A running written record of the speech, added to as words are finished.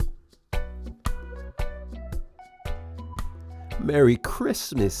Merry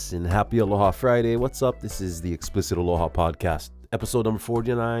Christmas and Happy Aloha Friday. What's up? This is the Explicit Aloha Podcast, episode number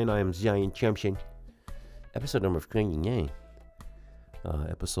 49. I am Zion Champion. Episode number 49.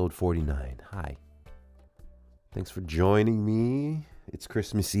 Episode 49. Hi. Thanks for joining me. It's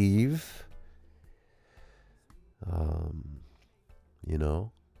Christmas Eve.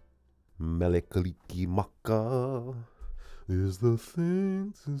 Melekaliki Maka is the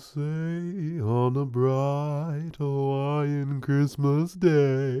thing to say on a bright Hawaiian Christmas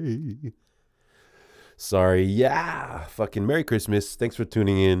day. Sorry, fucking Merry Christmas. Thanks for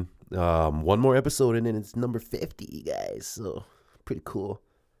tuning in. One more episode and then it's number 50, guys. So, pretty cool.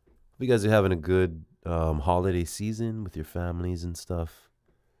 Hope you guys are having a good holiday season with your families and stuff.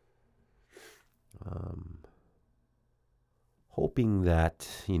 Hoping that,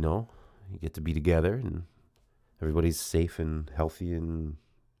 you get to be together and everybody's safe and healthy and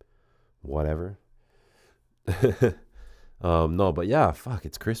whatever. It's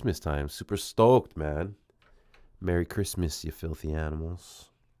Christmas time. Super stoked, man. Merry Christmas, you filthy animals.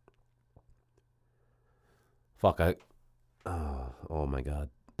 Oh my God.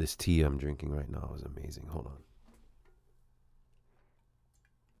 This tea I'm drinking right now is amazing. Hold on.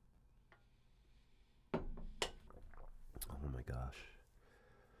 Oh my gosh.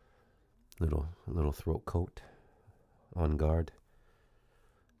 Little throat coat. On guard.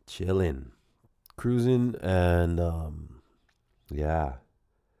 Chilling. Cruising and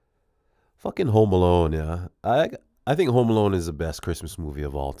fucking Home Alone, yeah. I think Home Alone is the best Christmas movie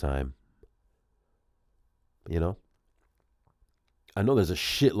of all time. I know there's a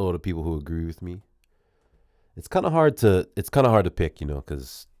shitload of people who agree with me. It's kind of hard to pick,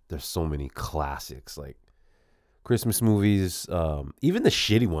 because there's so many classics like Christmas movies. Even the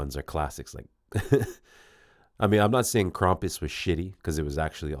shitty ones are classics. Like, I mean, I'm not saying Krampus was shitty because it was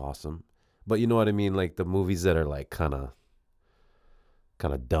actually awesome, but you know what I mean. Like the movies that are like kind of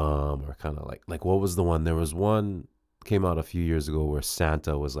dumb or kind of like what was the one? There was one came out a few years ago where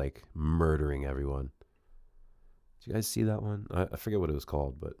Santa was like murdering everyone. Did you guys see that one? I forget what it was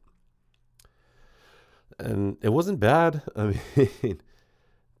called, and it wasn't bad. I mean,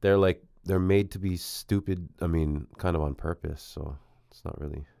 they're made to be stupid. I mean, kind of on purpose. So it's not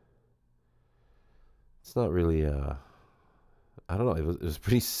really. I don't know. It was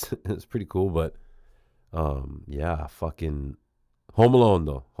pretty cool, but fucking Home Alone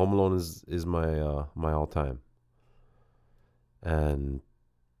though. Home Alone is my my all time, and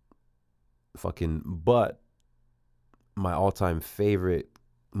but my all time favorite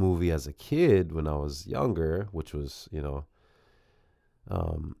movie as a kid when I was younger, which was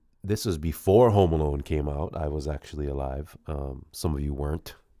this was before Home Alone came out. I was actually alive. Some of you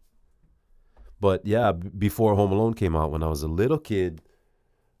weren't. But yeah, before Home Alone came out, when I was a little kid,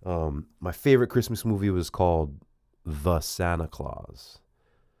 my favorite Christmas movie was called The Santa Claus.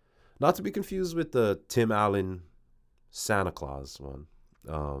 Not to be confused with the Tim Allen Santa Claus one.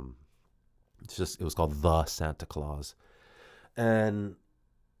 It was called The Santa Claus. And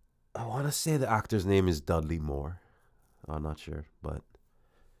I want to say the actor's name is Dudley Moore. I'm not sure, but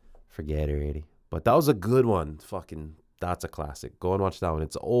forget it already. But that was a good one. Fucking, that's a classic. Go and watch that one.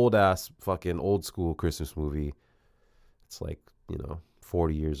 It's an old ass, fucking old school Christmas movie. It's like,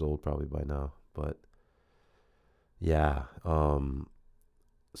 40 years old probably by now. But yeah,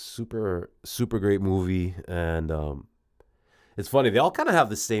 super, super great movie. And it's funny. They all kind of have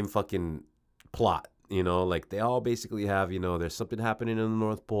the same fucking plot. Like they all basically have, there's something happening in the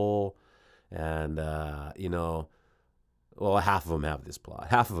North Pole. And, well, half of them have this plot.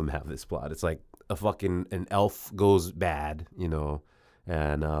 It's like an elf goes bad,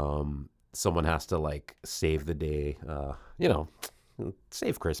 and someone has to like save the day,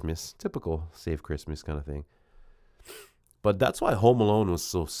 save Christmas, typical save Christmas kind of thing. But that's why Home Alone was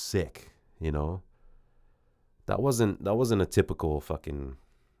so sick, That wasn't a typical fucking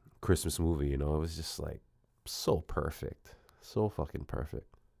Christmas movie, It was just like so perfect, so fucking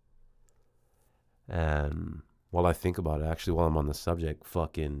perfect. And while I think about it, actually, while I'm on the subject,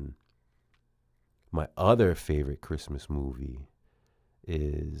 fucking my other favorite Christmas movie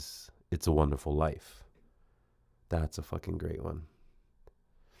is It's a Wonderful Life. That's a fucking great one.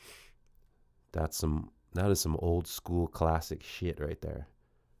 That is some old school classic shit right there.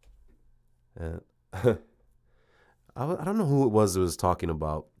 And I don't know who it was that was talking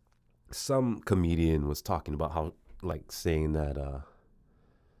about. Some comedian was talking about how, like, saying that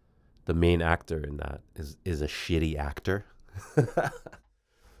the main actor in that is a shitty actor.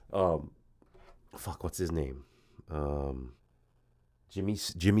 What's his name? Jimmy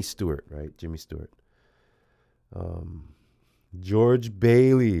Stewart, right? Jimmy Stewart. George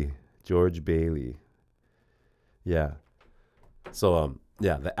Bailey. Yeah. So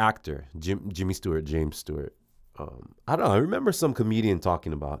yeah, the actor Jimmy Stewart, James Stewart. I don't know. I remember some comedian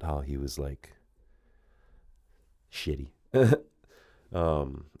talking about how he was like shitty. I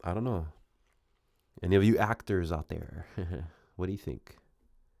don't know. Any of you actors out there, what do you think?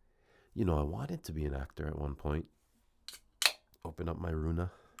 You know, I wanted to be an actor at one point. Open up my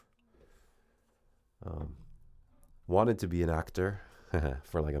Runa. Um, Wanted to be an actor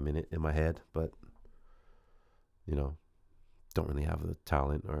for like a minute in my head, but you know, don't really have the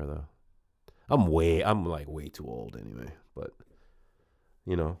talent or the. I'm like way too old anyway, but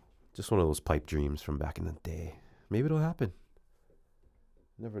you know, just one of those pipe dreams from back in the day. Maybe it'll happen.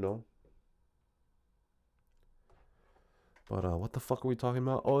 Never know. But what the fuck are we talking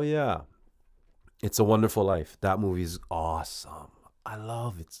about? Oh yeah, It's a Wonderful Life. That movie's awesome. I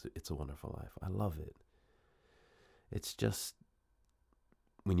love It's a Wonderful Life. I love it. It's just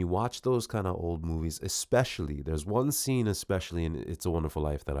when you watch those kind of old movies, especially there's one scene especially in It's a Wonderful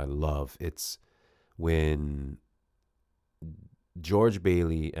Life that I love. It's when George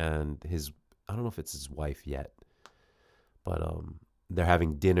Bailey and his I don't know if it's his wife yet, but they're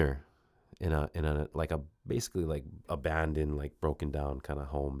having dinner in a like a basically like abandoned like broken down kind of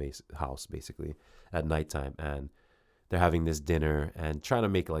house basically at nighttime, and they're having this dinner and trying to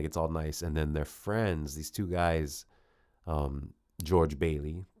make it like it's all nice, and then their friends, these two guys, um George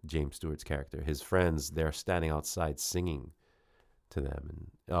Bailey, James Stewart's character, his friends, they're standing outside singing to them,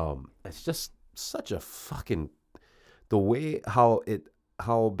 and it's just such a fucking the way how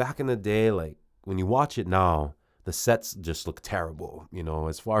back in the day, like when you watch it now, the sets just look terrible,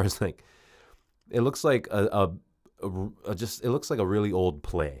 as far as like it looks like just it looks like a really old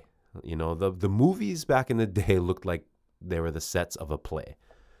play. The movies back in the day looked like they were the sets of a play.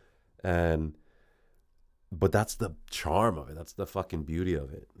 And but that's the charm of it. That's the fucking beauty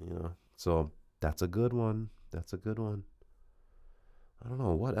of it. So that's a good one. That's a good one. I don't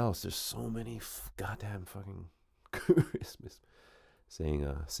know what else. There's so many goddamn fucking Christmas. Saying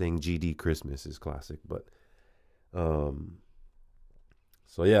GD Christmas is classic, but um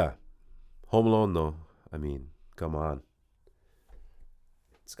so yeah, Home Alone though. I mean, come on.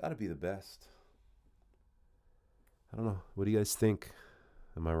 It's got to be the best. I don't know. What do you guys think?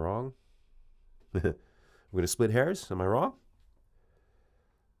 Am I wrong? We're going to split hairs? Am I wrong?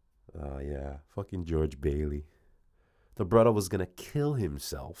 Yeah, fucking George Bailey. The brother was going to kill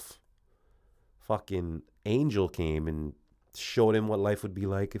himself. Fucking Angel came and showed him what life would be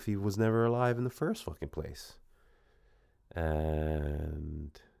like if he was never alive in the first fucking place.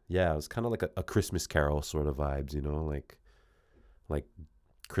 And yeah, it was kind of like a Christmas Carol sort of vibes, like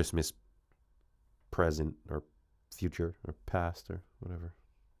Christmas present or future or past or whatever.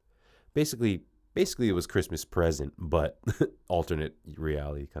 Basically it was Christmas present, but alternate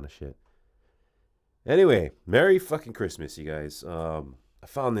reality kind of shit. Anyway, Merry fucking Christmas, you guys. I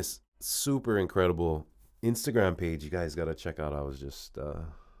found this super incredible Instagram page you guys gotta check out. I was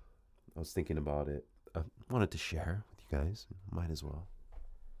thinking about it. I wanted to share with you guys. Might as well.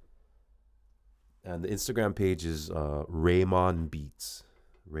 And the Instagram page is Raymond Beats.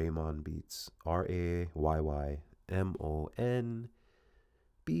 Raymond Beats.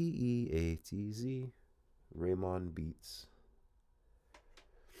 RAYYMONBEATZ. Raymond Beats.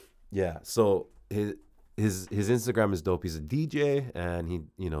 Yeah, so his Instagram is dope. He's a DJ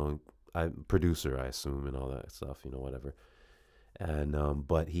and I producer, I assume, and all that stuff, whatever. And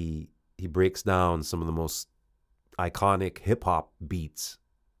but he breaks down some of the most iconic hip hop beats,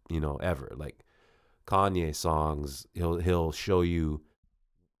 ever. Like Kanye songs, he'll show you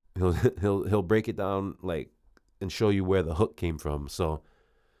he'll break it down like and show you where the hook came from. So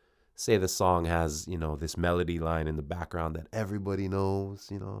say the song has, this melody line in the background that everybody knows,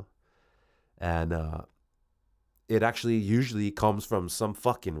 and it actually usually comes from some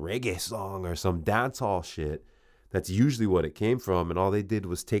fucking reggae song or some dancehall shit. That's usually what it came from, and all they did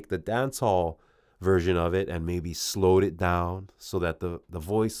was take the dancehall version of it and maybe slowed it down so that the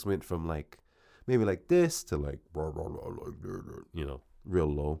voice went from like maybe like this to like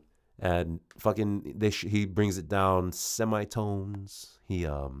real low. And fucking he brings it down semitones. He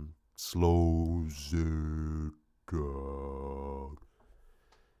slows it down.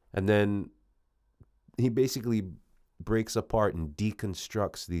 And then he basically breaks apart and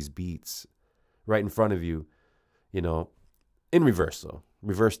deconstructs these beats right in front of you, in reverse though.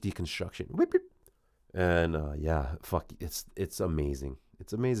 Reverse deconstruction. And yeah, fuck, it's amazing.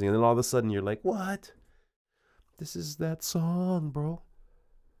 It's amazing. And then all of a sudden you're like, what? This is that song, bro.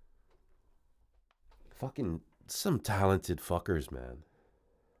 Fucking some talented fuckers, man.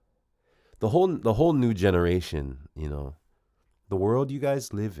 The whole new generation, the world you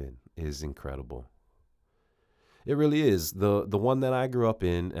guys live in is incredible. It really is the one that I grew up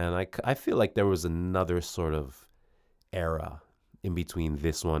in, and I feel like there was another sort of era in between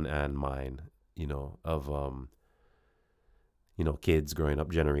this one and mine, of kids growing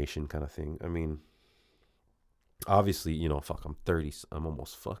up generation kind of thing. I mean, obviously, fuck, I'm 30, I'm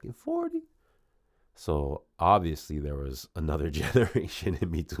almost fucking 40. So obviously there was another generation in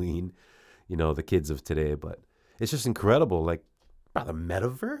between, the kids of today, but it's just incredible. Like, bro, the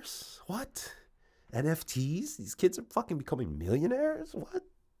metaverse? What? NFTs? These kids are fucking becoming millionaires? What?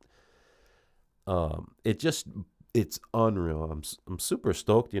 It just it's unreal. I'm super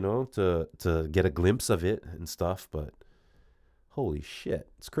stoked, to get a glimpse of it and stuff, but holy shit.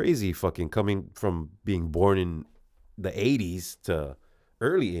 It's crazy fucking coming from being born in the 80s to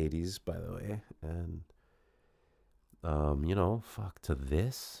early 80s, by the way. And fuck, to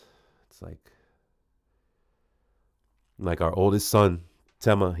this. It's like our oldest son,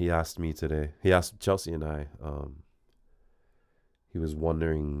 Tema, he asked me today. He asked Chelsea and I, he was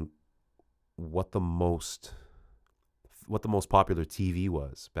wondering what the most popular TV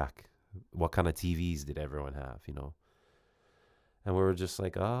was back. What kind of TVs did everyone have? And we were just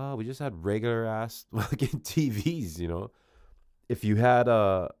like, we just had regular ass fucking TVs. If you had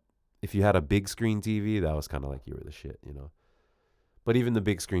a big screen TV, that was kind of like you were the shit. But even the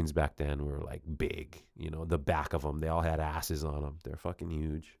big screens back then were like big. The back of them, they all had asses on them. They're fucking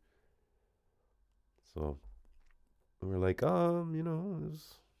huge. So we were like, it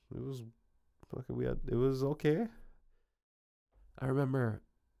was fucking it was okay. I remember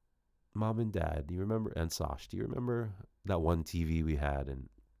mom and dad. Do you remember? And Sash, do you remember that one TV we had, and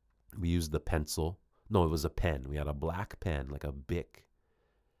we used the pencil? No, it was a pen. We had a black pen, like a Bic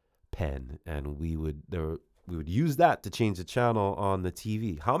pen, and we would use that to change the channel on the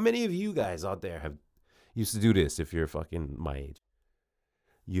TV. How many of you guys out there have used to do this? If you're fucking my age,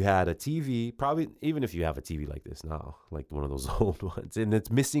 you had a TV, probably even if you have a TV like this now, like one of those old ones, and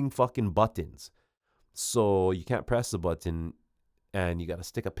it's missing fucking buttons, so you can't press the button, and you got to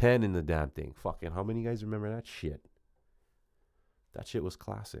stick a pen in the damn thing. Fucking, how many of you guys remember that shit? That shit was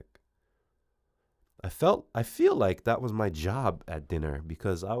classic. I feel like that was my job at dinner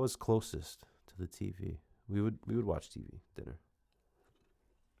because I was closest to the TV. We would watch TV dinner.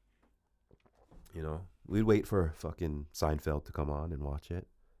 We'd wait for fucking Seinfeld to come on and watch it.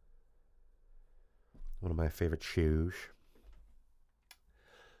 One of my favorite shows.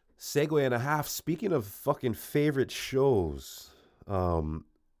 Segue and a half. Speaking of fucking favorite shows, I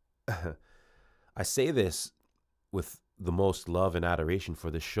say this with the most love and adoration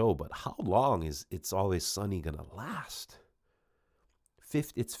for this show, but how long is It's Always Sunny gonna last?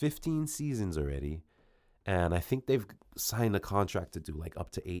 It's 15 seasons already, and I think they've signed a contract to do like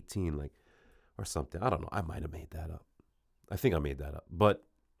up to 18, like, or something. I don't know. I might have made that up. I think I made that up. But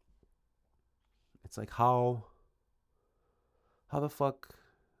it's like, how the fuck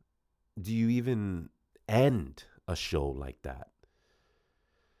do you even end a show like that?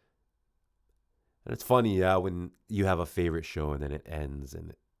 And it's funny, yeah, when you have a favorite show and then it ends,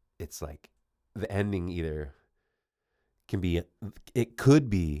 and it's like the ending either it could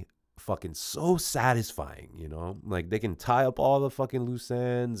be fucking so satisfying. Like they can tie up all the fucking loose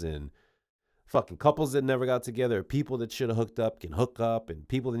ends, and fucking couples that never got together, people that should have hooked up can hook up, and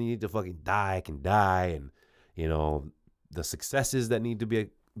people that need to fucking die can die, and the successes that need to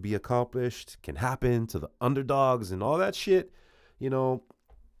be accomplished can happen to the underdogs and all that shit. you know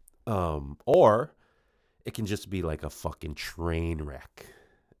or it can just be like a fucking train wreck.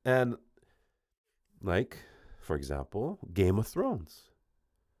 And like, for example, Game of Thrones.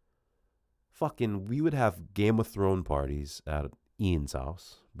 Fucking, we would have Game of Thrones parties at Ian's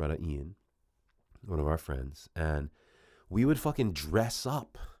house, brother Ian, one of our friends, and we would fucking dress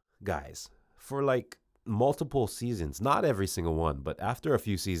up, guys, for like multiple seasons. Not every single one, but after a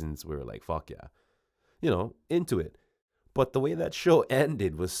few seasons, we were like, fuck yeah, into it. But the way that show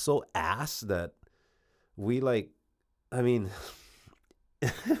ended was so ass that we like, I mean,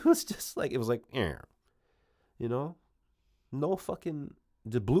 it was just like, it was like, no fucking,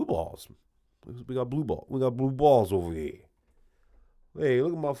 the blue balls. We got blue ball. We got blue balls over here. Hey,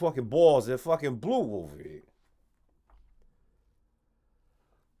 look at my fucking balls. They're fucking blue over here.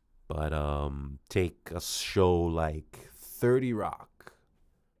 But take a show like 30 Rock.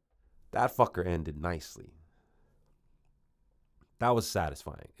 That fucker ended nicely. That was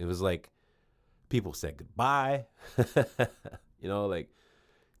satisfying. It was like people said goodbye. Like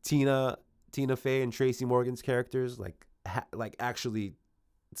Tina Fey and Tracy Morgan's characters like actually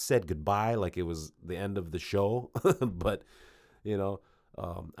said goodbye, like it was the end of the show. But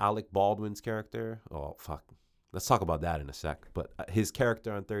Alec Baldwin's character, oh fuck, let's talk about that in a sec. But his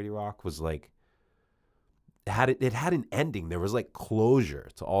character on 30 Rock was like, it had an ending. There was like closure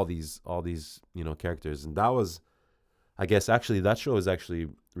to all these characters, and that was, I guess, actually that show is actually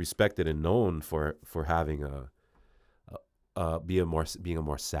respected and known for having being a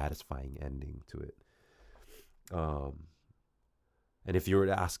more satisfying ending to it. Um, and if you were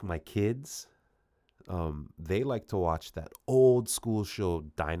to ask my kids, they like to watch that old school show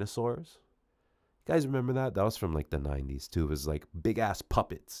Dinosaurs. You guys remember that? That was from like the '90s too. It was like big ass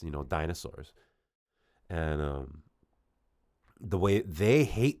puppets, dinosaurs. And the way they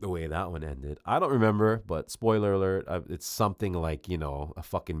hate the way that one ended. I don't remember, but spoiler alert, it's something like a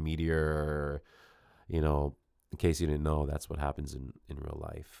fucking meteor. You know, in case you didn't know, that's what happens in real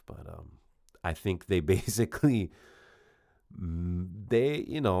life. But I think they basically they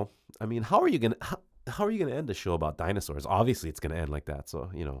I mean, how are you gonna end a show about dinosaurs? Obviously, it's gonna end like that.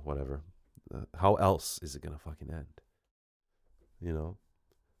 So whatever. How else is it gonna fucking end? You know,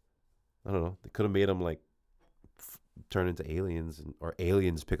 I don't know. They could have made them like turn into aliens, or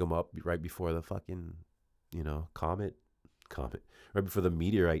aliens pick them up right before the fucking comet right before the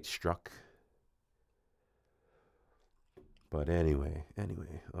meteorite struck. But anyway, let me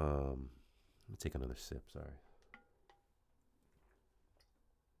take another sip. Sorry.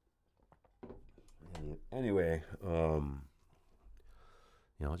 Anyway,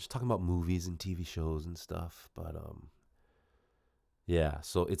 just talking about movies and TV shows and stuff. But yeah.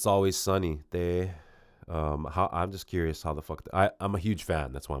 So It's Always Sunny. How I'm just curious how the fuck I'm a huge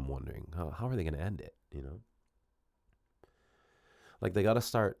fan. That's why I'm wondering how are they gonna end it? Like they gotta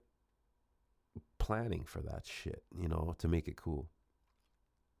start planning for that shit. To make it cool.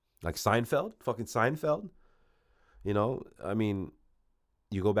 Like Seinfeld, fucking Seinfeld. I mean,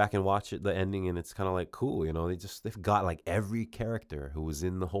 you go back and watch it, the ending, and it's kind of like cool. They've got like every character who was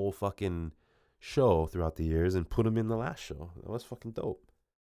in the whole fucking show throughout the years and put them in the last show. That was fucking dope.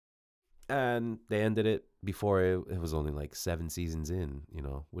 And they ended it before it was only like 7 seasons in,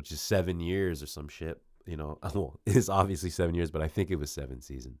 which is 7 years or some shit. Well, it's obviously 7 years, but I think it was 7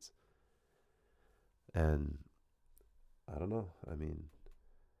 seasons. And I don't know. I mean,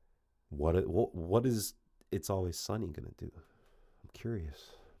 what is It's Always Sunny gonna do? I'm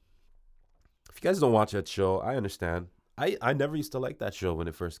curious. If you guys don't watch that show, I understand. I never used to like that show when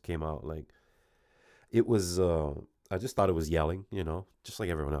it first came out. Like it was, I just thought it was yelling, just like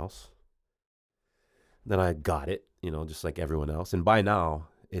everyone else. Then I got it, just like everyone else. And by now,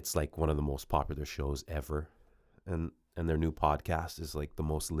 it's like one of the most popular shows ever. And their new podcast is like the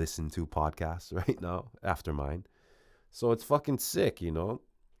most listened to podcast right now after mine. So it's fucking sick.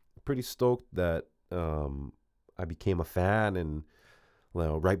 Pretty stoked that I became a fan, and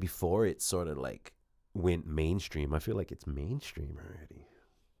right before it sort of like went mainstream. I feel like it's mainstream already.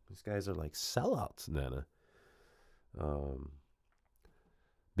 These guys are like sellouts, Nana. Um,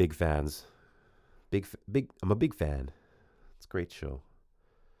 Big fans. Big. I'm a big fan. It's a great show.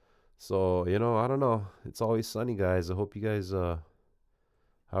 So I don't know. It's Always Sunny, guys. I hope you guys,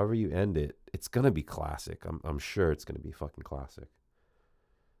 however you end it, it's gonna be classic. I'm sure it's gonna be fucking classic.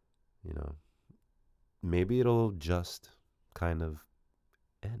 You know, maybe it'll just kind of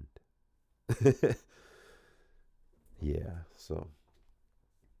end. Yeah. So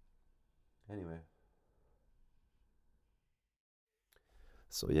anyway.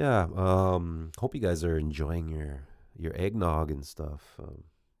 So yeah. Hope you guys are enjoying your eggnog and stuff.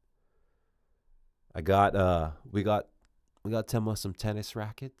 I got we got Tema some tennis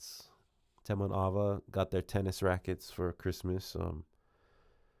rackets. Tema and Ava got their tennis rackets for Christmas.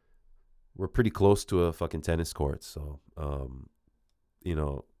 We're pretty close to a fucking tennis court, so you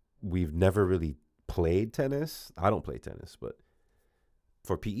know, we've never really played tennis. I don't play tennis, but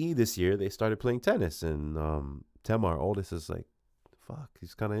for PE this year they started playing tennis, and Tema, our oldest, is like, fuck,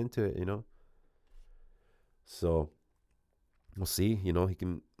 he's kind of into it. So we'll see. He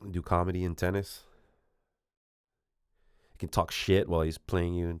can do comedy and tennis. He can talk shit while he's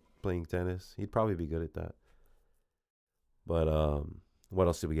playing you and playing tennis. He'd probably be good at that. But what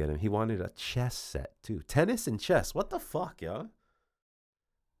else did we get him? He wanted a chess set too. Tennis and chess. What the fuck, yo?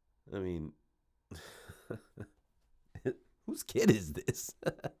 I mean, whose kid is this?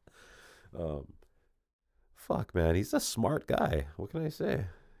 um, Fuck, man. He's a smart guy. What can I say?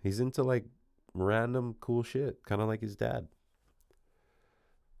 He's into like random cool shit, kind of like his dad.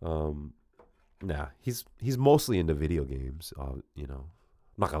 Um, nah, he's mostly into video games. I'm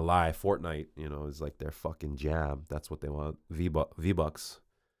not gonna lie. Fortnite, is like their fucking jam. That's what they want. V bucks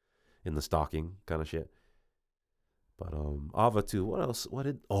in the stocking, kind of shit. But Ava too. What else? What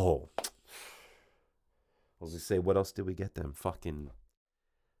did? Oh, I was gonna say, what else did we get them? Fucking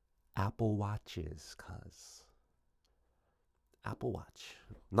Apple Watches, cuz Apple Watch.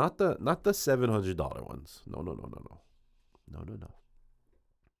 Not the $700 ones. No, no, no, no, no. No, no,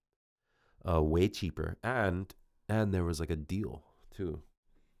 no. Way cheaper. And there was like a deal too.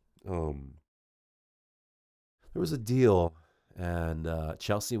 Um there was a deal, and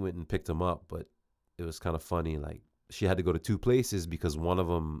Chelsea went and picked them up, but it was kind of funny. Like, she had to go to two places because one of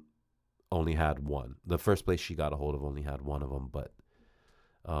them only had one. The first place she got a hold of only had one of them, but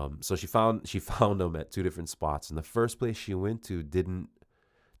so she found them at two different spots. And the first place she went to didn't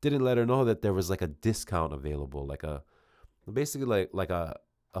let her know that there was like a discount available, like a basically like a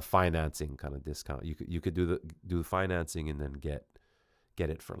financing kind of discount. You could do the financing and then get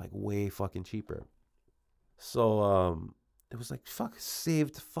it for like way fucking cheaper. So it was like fuck,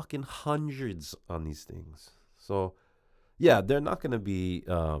 saved fucking hundreds on these things. So yeah, they're not gonna be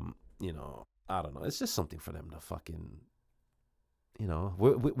I don't know. It's just something for them to fucking we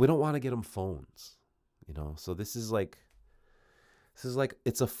don't want to get them phones, So this is like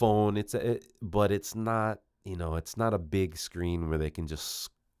it's a phone. But it's not it's not a big screen where they can just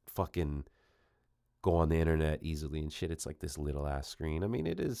fucking go on the internet easily and shit. It's like this little ass screen. I mean,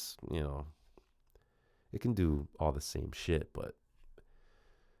 it is it can do all the same shit, but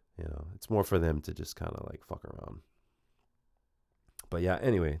it's more for them to just kind of like fuck around. But yeah,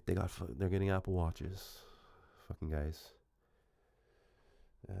 anyway, they're getting Apple Watches, fucking guys,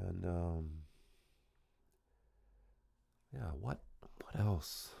 and yeah, what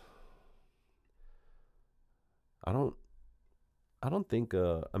else? I don't I don't think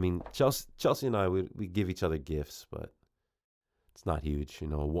I mean Chelsea and I we give each other gifts, but it's not huge,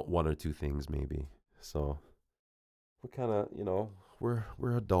 one or two things maybe. So we're kind of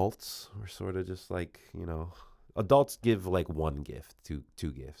we're adults. We're sort of just like adults give like one gift, two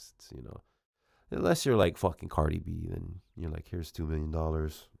gifts, unless you're like fucking Cardi B, then you're like, here's $2 million, go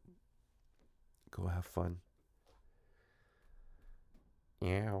have fun.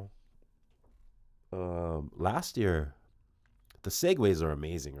 Yeah. Last year, the segues are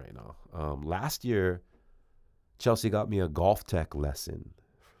amazing right now. Last year, Chelsea got me a golf tech lesson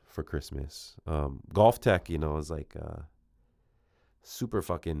for Christmas. Golf tech, is like super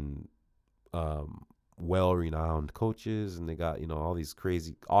fucking well renowned coaches, and they got all these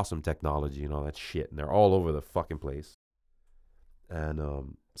crazy awesome technology and all that shit, and they're all over the fucking place.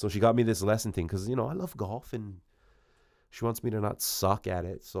 And so she got me this lesson thing because I love golf, and she wants me to not suck at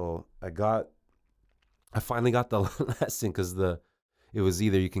it. So I finally got the lesson because it was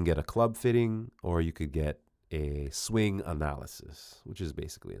either you can get a club fitting or you could get a swing analysis, which is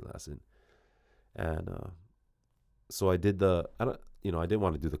basically a lesson. And so I did I don't I didn't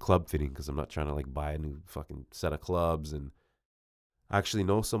want to do the club fitting because I'm not trying to like buy a new fucking set of clubs, and I actually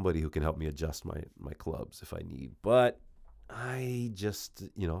know somebody who can help me adjust my clubs if I need. But I just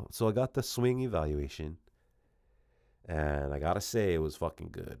so I got the swing evaluation, and I gotta say it was fucking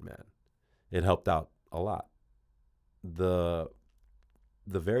good, man. It helped out a lot. The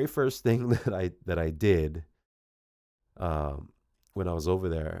the very first thing that I did um, when I was over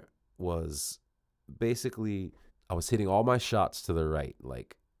there was basically I was hitting all my shots to the right,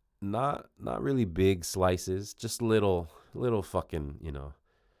 like not really big slices, just little fucking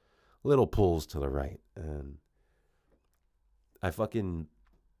little pulls to the right, and I fucking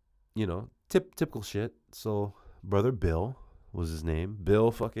typical shit. So brother Bill was his name.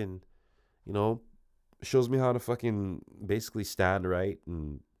 Bill fucking you know shows me how to fucking basically stand right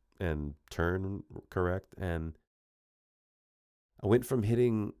and turn correct. And I went from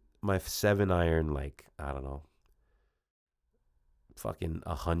hitting my 7 iron like I don't know fucking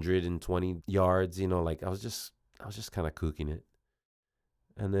 120 yards, like I was just kind of kooking it.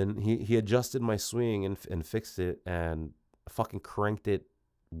 And then he adjusted my swing and fixed it and fucking cranked it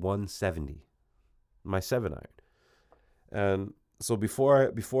 170, my 7 iron. And so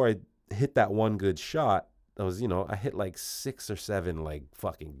before I hit that one good shot, I hit like 6 or 7 like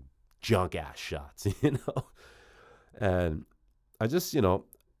fucking junk ass shots, and I just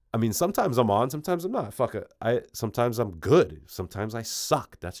I mean, sometimes I'm on, sometimes I'm not. Fuck it. Sometimes I'm good, sometimes I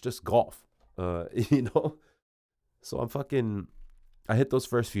suck. That's just golf, you know. So I hit those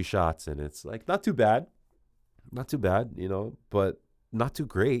first few shots, and it's like not too bad, but not too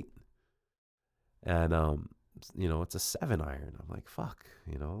great. And it's a 7 iron. I'm like, fuck,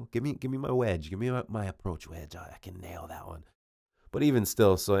 give me my wedge, give me my approach wedge. I can nail that one. But even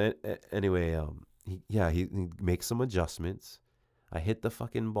still, so anyway, he makes some adjustments. I hit the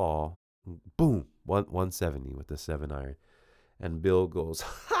fucking ball, boom, 170 with the 7 iron, and Bill goes,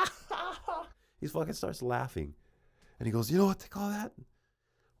 he fucking starts laughing, and he goes, you know what they call that?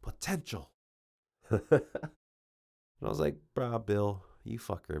 Potential. And I was like, brah, Bill, you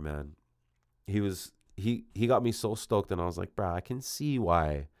fucker, man. he got me so stoked, and I was like, bro, I can see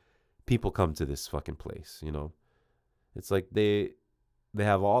why people come to this fucking place. It's like they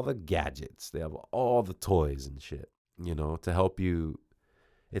have all the gadgets, they have all the toys and shit, to help you.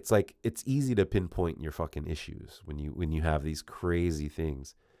 It's like it's easy to pinpoint your fucking issues when you have these crazy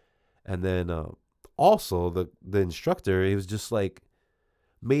things. And then also the instructor, he was just like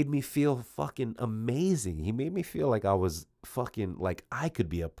made me feel fucking amazing. He made me feel like I was fucking like I could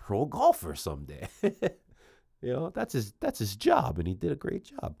be a pro golfer someday. That's his job, and he did a great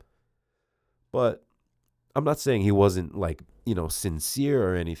job. But I'm not saying he wasn't like,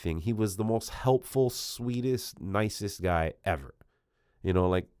 sincere or anything. He was the most helpful, sweetest, nicest guy ever.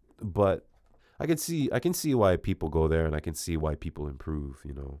 Like, but I can see why people go there, and I can see why people improve.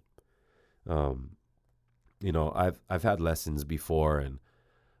 Um, I've had lessons before, and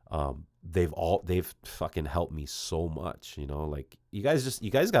they've fucking helped me so much. Like you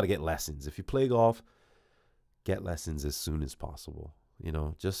guys got to get lessons. If you play golf, get lessons as soon as possible.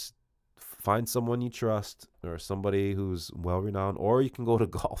 Just find someone you trust, or somebody who's well renowned, or you can go to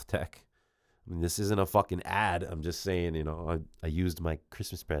Golf Tech. I mean, this isn't a fucking ad. I'm just saying, I used my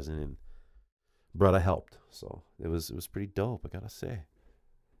Christmas present, and brother helped. So it was pretty dope, I gotta say.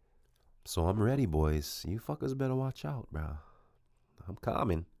 So I'm ready, boys. You fuckers better watch out, bro. I'm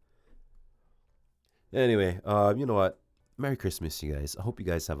coming. Anyway, you know what? Merry Christmas, you guys. I hope you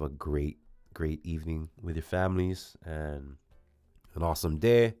guys have a great, great evening with your families, and an awesome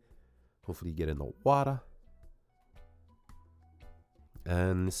day. Hopefully you get in the water.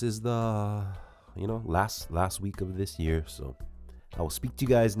 And this is the, last week of this year. So I will speak to you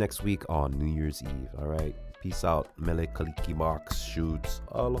guys next week on New Year's Eve. All right. Peace out. Mele Kaliki Marks Shoots.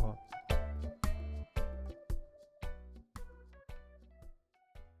 Aloha.